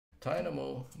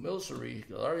Dynamo, Milcery,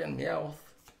 Galarian Meowth,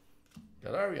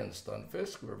 Galarian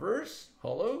Stunfisk, Reverse,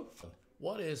 Hollow.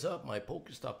 What is up, my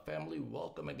Pokestop family?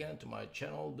 Welcome again to my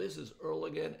channel. This is Earl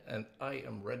again, and I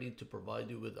am ready to provide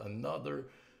you with another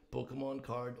Pokemon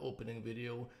card opening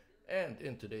video. And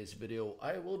in today's video,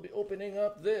 I will be opening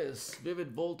up this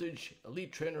Vivid Voltage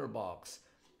Elite Trainer box.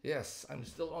 Yes, I'm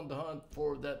still on the hunt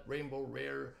for that Rainbow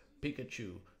Rare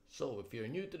Pikachu. So if you're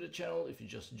new to the channel, if you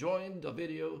just joined the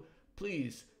video,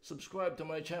 please subscribe to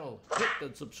my channel. Hit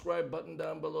that subscribe button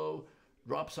down below.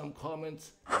 Drop some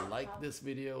comments, like this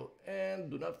video, and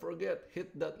do not forget,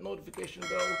 hit that notification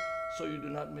bell so you do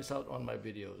not miss out on my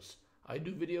videos. I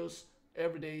do videos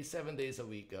every day, 7 days a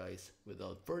week, guys.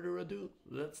 Without further ado,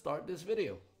 let's start this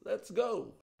video. Let's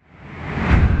go!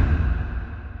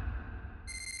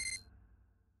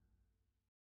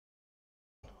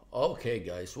 Okay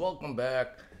guys, welcome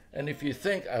back. And if you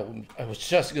think I was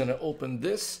just gonna open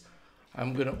this,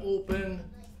 I'm gonna open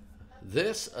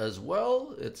this as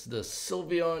well. It's the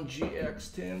Sylveon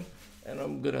GX tin, and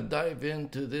I'm gonna dive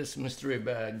into this mystery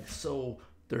bag. So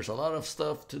there's a lot of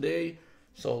stuff today,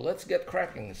 so let's get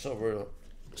cracking. So we're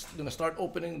gonna start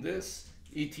opening this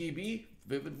ETB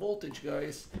Vivid Voltage,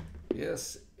 guys.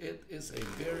 Yes, it is a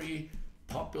very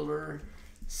popular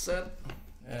set,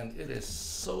 and it is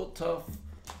so tough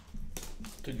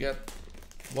to get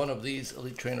one of these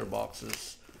Elite Trainer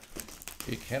boxes.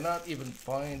 You cannot even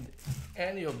find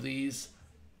any of these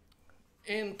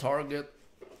in Target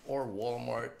or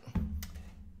Walmart.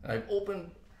 I've opened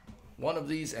one of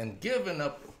these and given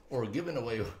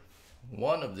away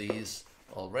one of these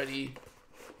already.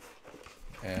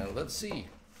 And let's see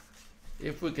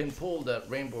if we can pull that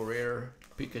Rainbow Rare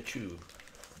Pikachu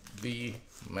V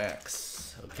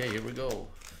Max. Okay, here we go.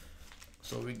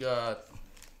 So we got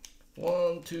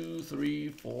 1, 2, 3,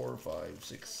 4, 5,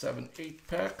 6, 7, 8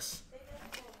 packs.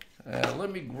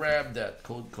 Let me grab that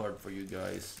code card for you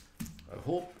guys. I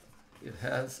hope it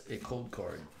has a code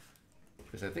card,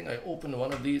 because I think I opened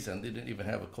one of these and didn't even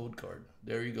have a code card.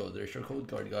 There you go. There's your code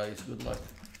card, guys. Good luck.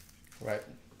 Right.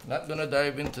 Not gonna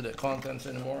dive into the contents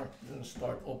anymore. I'm gonna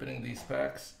start opening these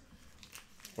packs.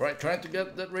 All right, trying to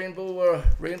get that Rainbow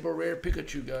Rare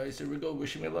Pikachu, guys. Here we go.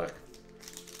 Wish me luck.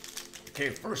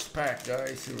 Okay, first pack,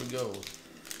 guys. Here we go.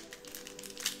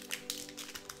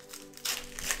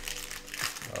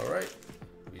 All right,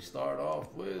 we start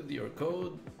off with your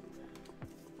code.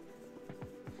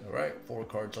 All right, 4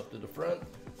 cards up to the front.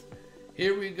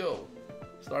 Here we go.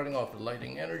 Starting off with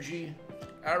Lightning Energy,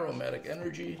 Aromatic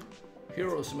Energy,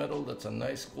 Hero's Medal. That's a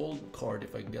nice gold card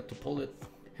if I get to pull it.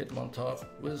 Hitmontop,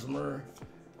 Whismur,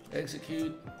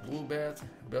 Execute, Woobat,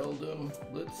 Beldum,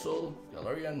 Blitzel,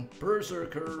 Galarian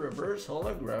Berserker, Reverse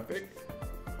Holographic,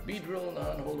 Beedrill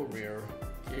non-holo rare.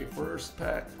 Okay, first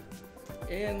pack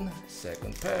in,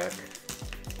 second pack.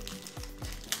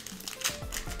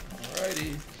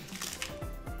 Alrighty.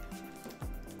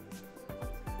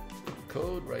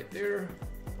 Code right there.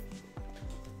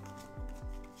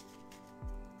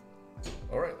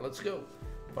 Alright, let's go.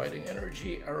 Fighting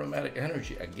Energy, Aromatic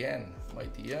Energy again.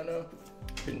 Mightyena,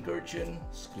 Pincurchin,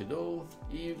 Skidoo,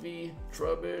 Eevee,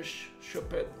 Trubbish,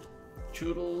 Shuppet,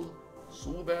 Choodle,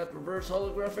 Zubat Reverse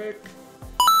Holographic.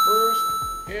 First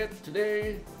hit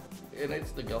today, and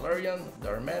it's the Galarian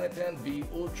Darmanitan V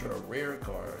Ultra Rare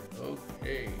card.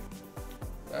 Okay,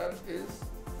 that is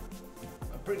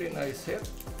a pretty nice hit.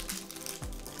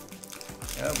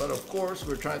 Yeah, but of course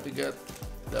we're trying to get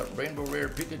that Rainbow Rare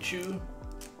Pikachu.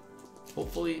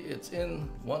 Hopefully it's in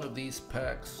one of these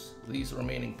packs, these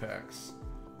remaining packs.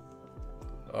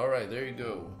 Alright, there you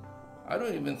go. I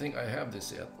don't even think I have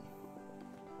this yet.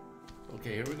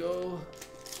 Okay, here we go.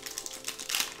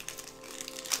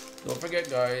 Don't forget,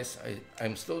 guys,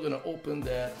 I'm still gonna open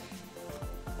that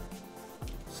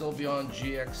Sylveon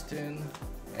GX tin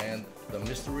and the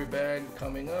mystery bag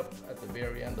coming up at the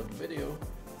very end of the video.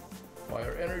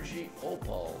 Fire Energy,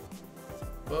 Opal,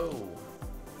 Bow,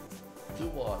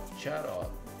 Duwat, Chatot,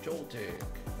 Joltik,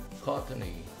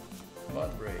 Cottony,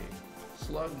 Mudbray,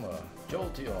 Slugma,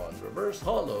 Jolteon, Reverse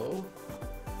Holo,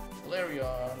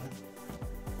 Flareon,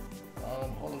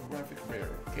 Holographic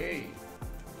Rare. Okay.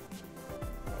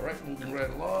 Alright, moving right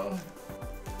along.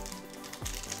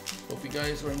 Hope you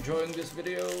guys are enjoying this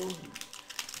video.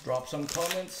 Drop some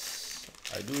comments.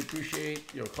 I do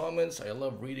appreciate your comments. I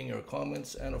love reading your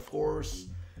comments. And of course,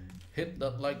 hit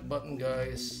that like button,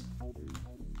 guys,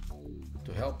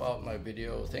 to help out my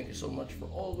video. Thank you so much for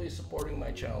always supporting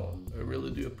my channel. I really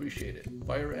do appreciate it.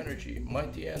 Fire Energy,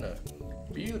 Mightyena,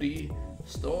 Beauty,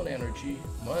 Stone Energy,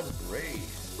 Mudbray,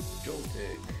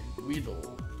 Joltik,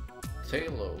 Weedle,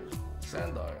 Tailo,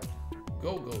 Sandile,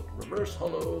 Go-Go, Reverse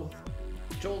Holo,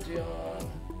 Jolteon,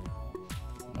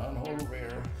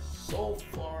 so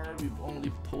far we've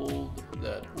only pulled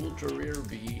that ultra rare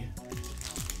V,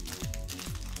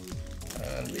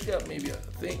 and we got maybe, I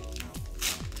think,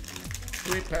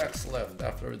 3 packs left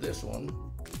after this one.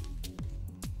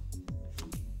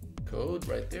 Code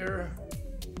right there.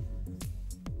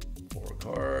 4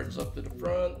 cards up to the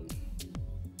front.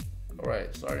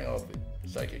 Alright, starting off with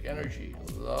Psychic Energy,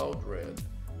 Loud Red,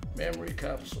 Memory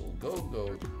Capsule,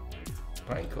 Go-Go,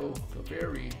 Pineco,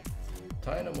 Clefairy,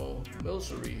 Dynamo,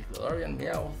 Milcery, Galarian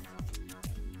Meowth,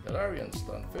 Galarian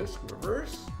Stunfisk,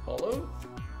 Reverse, Hollow.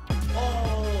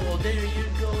 Oh, there you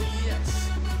go,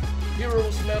 yes!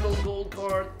 Heroes Metal Gold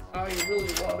card. I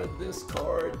really wanted this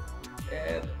card,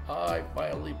 and I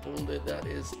finally pulled it. That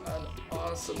is an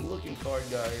awesome looking card,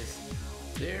 guys.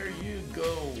 There you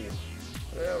go.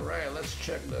 Alright, let's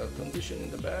check the condition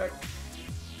in the back,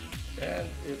 and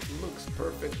it looks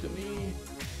perfect to me.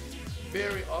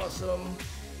 Very awesome.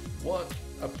 What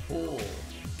a pull.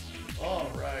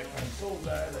 Alright, I'm so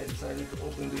glad I decided to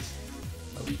open this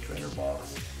Elite Trainer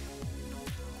box.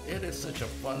 It is such a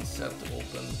fun set to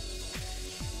open.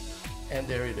 And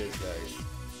there it is, guys.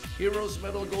 Heroes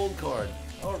Metal Gold card.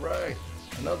 Alright,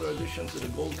 another addition to the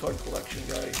gold card collection,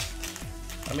 guys.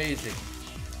 Amazing.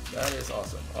 That is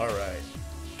awesome. Alright.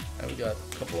 And we got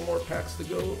a couple more packs to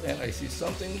go, and I see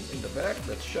something in the back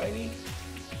that's shiny.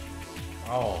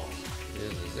 Oh,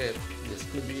 this is it. This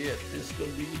could be it. This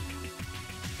could be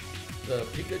the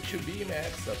Pikachu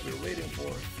VMAX that we're waiting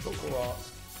for. Tokorock,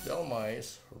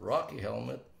 Delmise, Rocky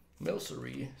Helmet,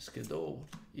 Milcery, Skiddo,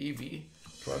 Eevee,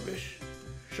 Trubbish,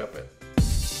 Shuppet.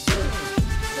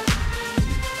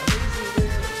 Amazing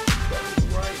rare. That is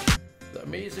right. The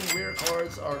amazing rare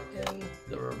cards are in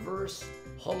the reverse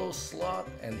hollow slot,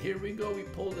 and here we go. We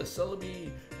pulled the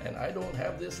Celebi, and I don't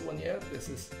have this one yet. This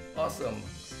is awesome.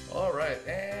 All right,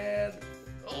 and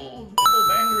oh, double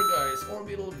banger, guys.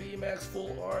 Orbital VMAX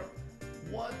full art.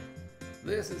 What?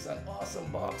 This is an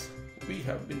awesome box. We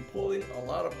have been pulling a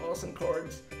lot of awesome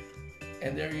cards,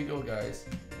 and there you go, guys.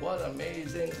 What an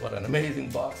amazing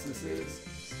box this is.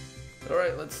 All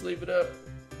right, let's sleeve it up.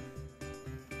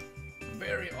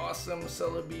 Very awesome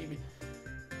Celebi.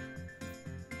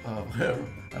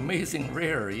 Amazing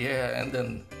rare, yeah. And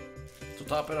then to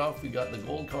top it off, we got the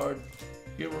gold card,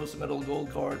 Heroes Metal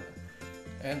Gold card,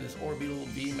 and this Orbital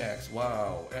VMAX.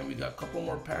 Wow. And we got a couple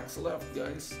more packs left,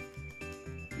 guys.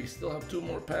 We still have 2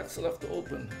 more packs left to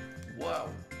open. Wow.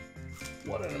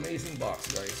 What an amazing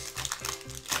box, guys.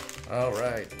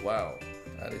 Alright, wow.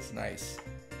 That is nice.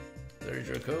 There's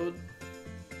your code.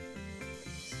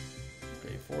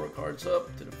 Okay, 4 cards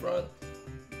up to the front.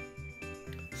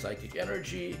 Psychic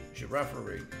Energy,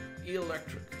 Girafarig,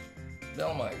 Electric,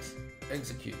 Delmise,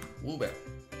 Execute, Woobat,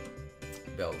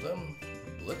 Beldum,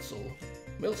 Blitzel,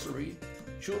 Milcery,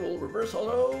 Churl, Reverse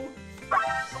Hollow.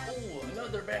 Oh,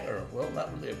 another banger. Well,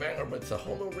 not really a banger, but it's a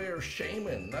holo rare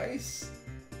Shaman. Nice.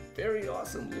 Very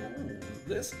awesome. Ooh,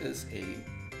 this is a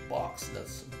box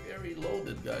that's very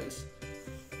loaded, guys.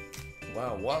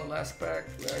 Wow, one last pack,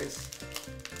 guys.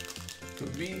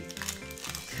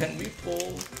 Can we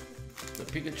pull the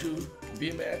Pikachu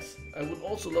VMAX? I would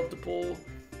also love to pull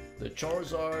the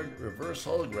Charizard reverse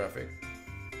holographic.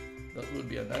 That would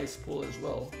be a nice pull as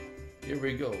well. Here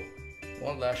we go.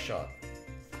 One last shot.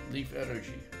 Leaf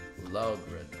Energy, Loud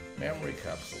Red, Memory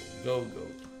Capsule, Go-Go,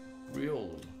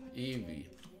 Riolu, Eevee,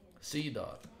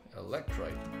 Seedot,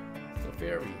 Electrite,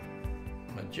 Clefairy,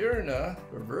 Majerna,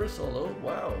 Reverse Holo.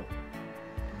 Wow.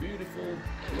 Beautiful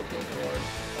looking card.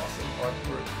 Awesome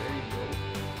artwork. There you go.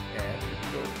 And here we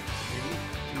go. 3,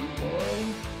 2,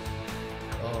 1.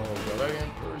 Oh,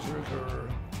 Galarian Berserker,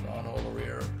 non-holo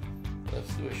rare.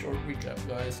 Let's do a short recap,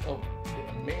 guys, of the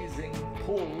amazing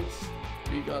pulls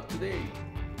we got today.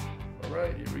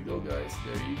 Alright, here we go, guys.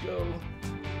 There you go.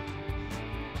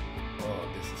 Oh,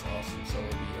 this is awesome. Some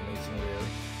of the amazing rare.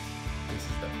 This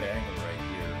is the banger right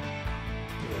here.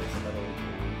 Here's another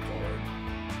gold card.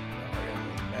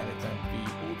 Manitan V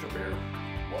Ultra Rare.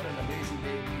 What an amazing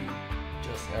day we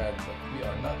just had, but we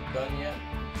are not done yet.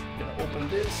 We're gonna open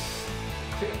this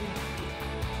thing.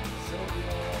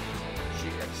 Sylveon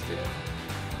GX10.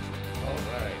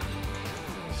 Alright.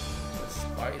 Let's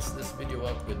spice this video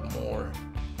up with more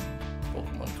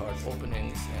Pokemon card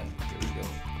openings, and here we go.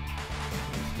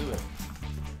 Let's do it.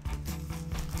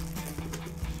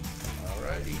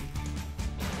 Alrighty.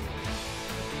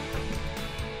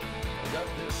 I got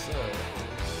this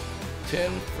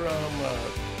tin from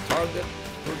Target,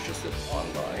 purchased it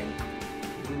online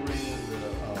during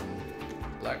the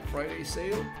Black Friday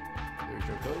sale. There's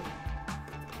your code.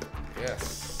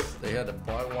 Yes, they had a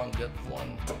buy one get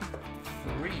one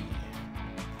free.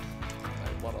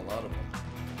 I bought a lot of them.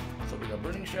 So we got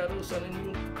Burning Shadow, Sun and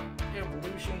Moon,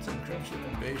 Evolutions, and Crimson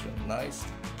Invasion. Nice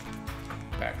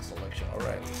pack selection.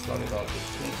 Alright, let's start it off with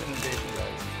Crimson Invasion,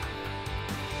 guys.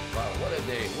 Wow, what a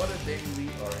day we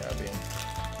are having.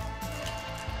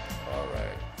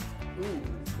 Alright. Ooh,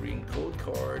 green code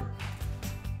card.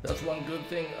 That's one good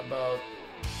thing about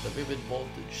the Vivid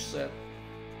Voltage set.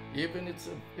 Even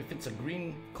if it's a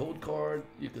green code card,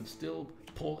 you can still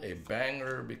pull a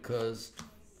banger because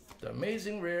the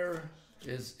amazing rare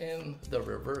is in the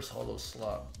reverse holo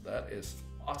slot. That is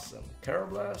awesome.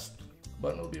 Carablast,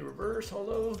 Bumblebee reverse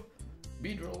holo,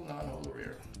 Beedrill non-holo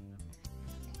rare.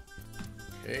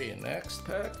 Okay, next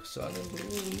pack, Sun and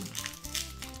Moon.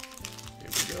 Here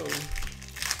we go.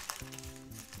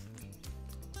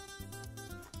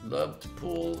 Love to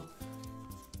pull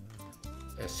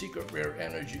a secret rare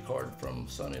energy card from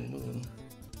Sun and Moon.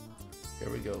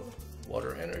 Here we go.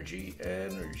 Water energy,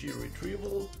 energy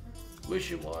retrieval,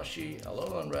 Wishy-Washy,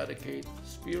 Alolan Raticate,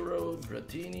 Spearow,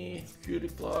 Dratini,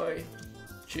 Cutiefly,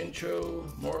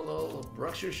 Chinchou, Morlul,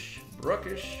 Brookish,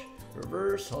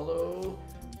 reverse holo,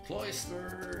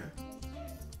 Cloyster,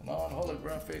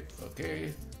 non-holographic.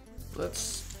 Okay,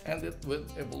 let's end it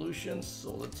with evolutions.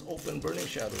 So let's open Burning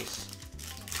Shadows.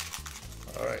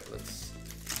 All right, let's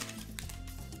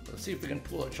see if we can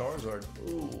pull a Charizard.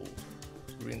 Ooh,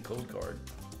 green code card.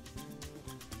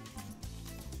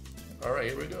 All right,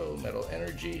 here we go. Metal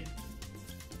Energy,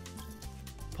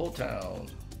 Poltown,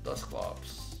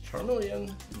 Dusclops,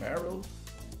 Charmeleon, Marill,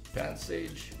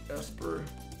 Pansage, Esper,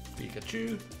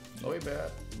 Pikachu,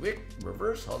 Noibat, Wick,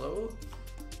 reverse holo,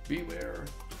 Beware,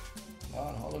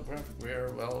 non-holographic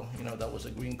rare. Well, you know, that was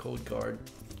a green code card,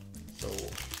 so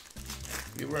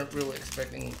we weren't really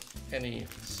expecting any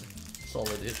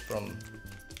solid hit from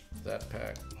that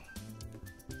pack.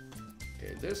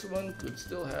 Okay, this one could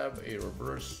still have a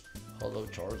reverse holo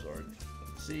Charizard.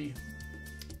 Let's see.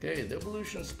 Okay, the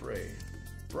Evolution Spray,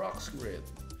 Brock's Grid,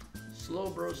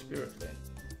 Slowbro Spirit Link,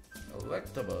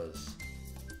 Electabuzz,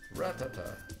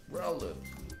 Rattata, Growlithe,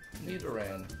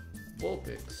 Nidoran,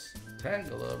 Vulpix,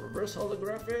 Tangela, reverse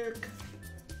holographic,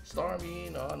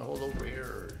 Starmie, non-holo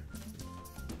rare.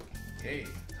 Okay,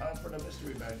 time for the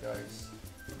mystery bag, guys.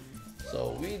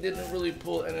 So we didn't really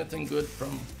pull anything good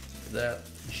from that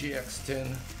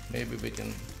GX10. Maybe we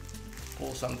can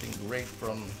pull something great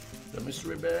from the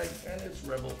mystery bag, and it's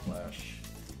Rebel Clash.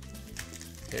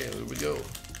 Okay, here we go.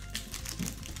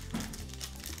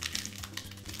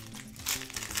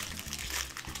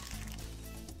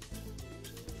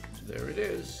 There it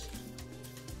is.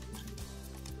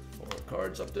 4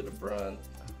 cards up to the front.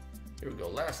 Here we go,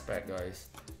 last pack, guys.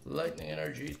 Lightning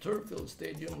Energy, Turffield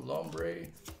Stadium, Lombre,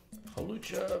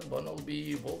 Hawlucha,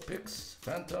 Bunnelby, Vulpix,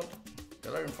 Phantom,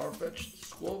 Galarian Farfetch'd,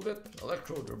 Squirtle,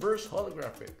 Electrode, reverse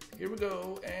holographic. Here we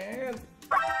go, and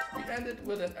we end it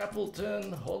with an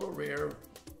Appleton holo rare.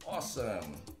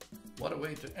 Awesome! What a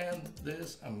way to end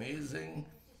this amazing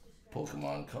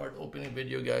Pokemon card opening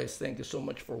video, guys. Thank you so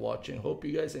much for watching. Hope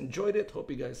you guys enjoyed it. Hope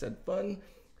you guys had fun.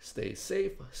 Stay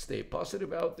safe, stay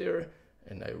positive out there,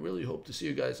 and I really hope to see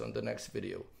you guys on the next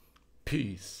video.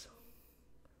 Peace.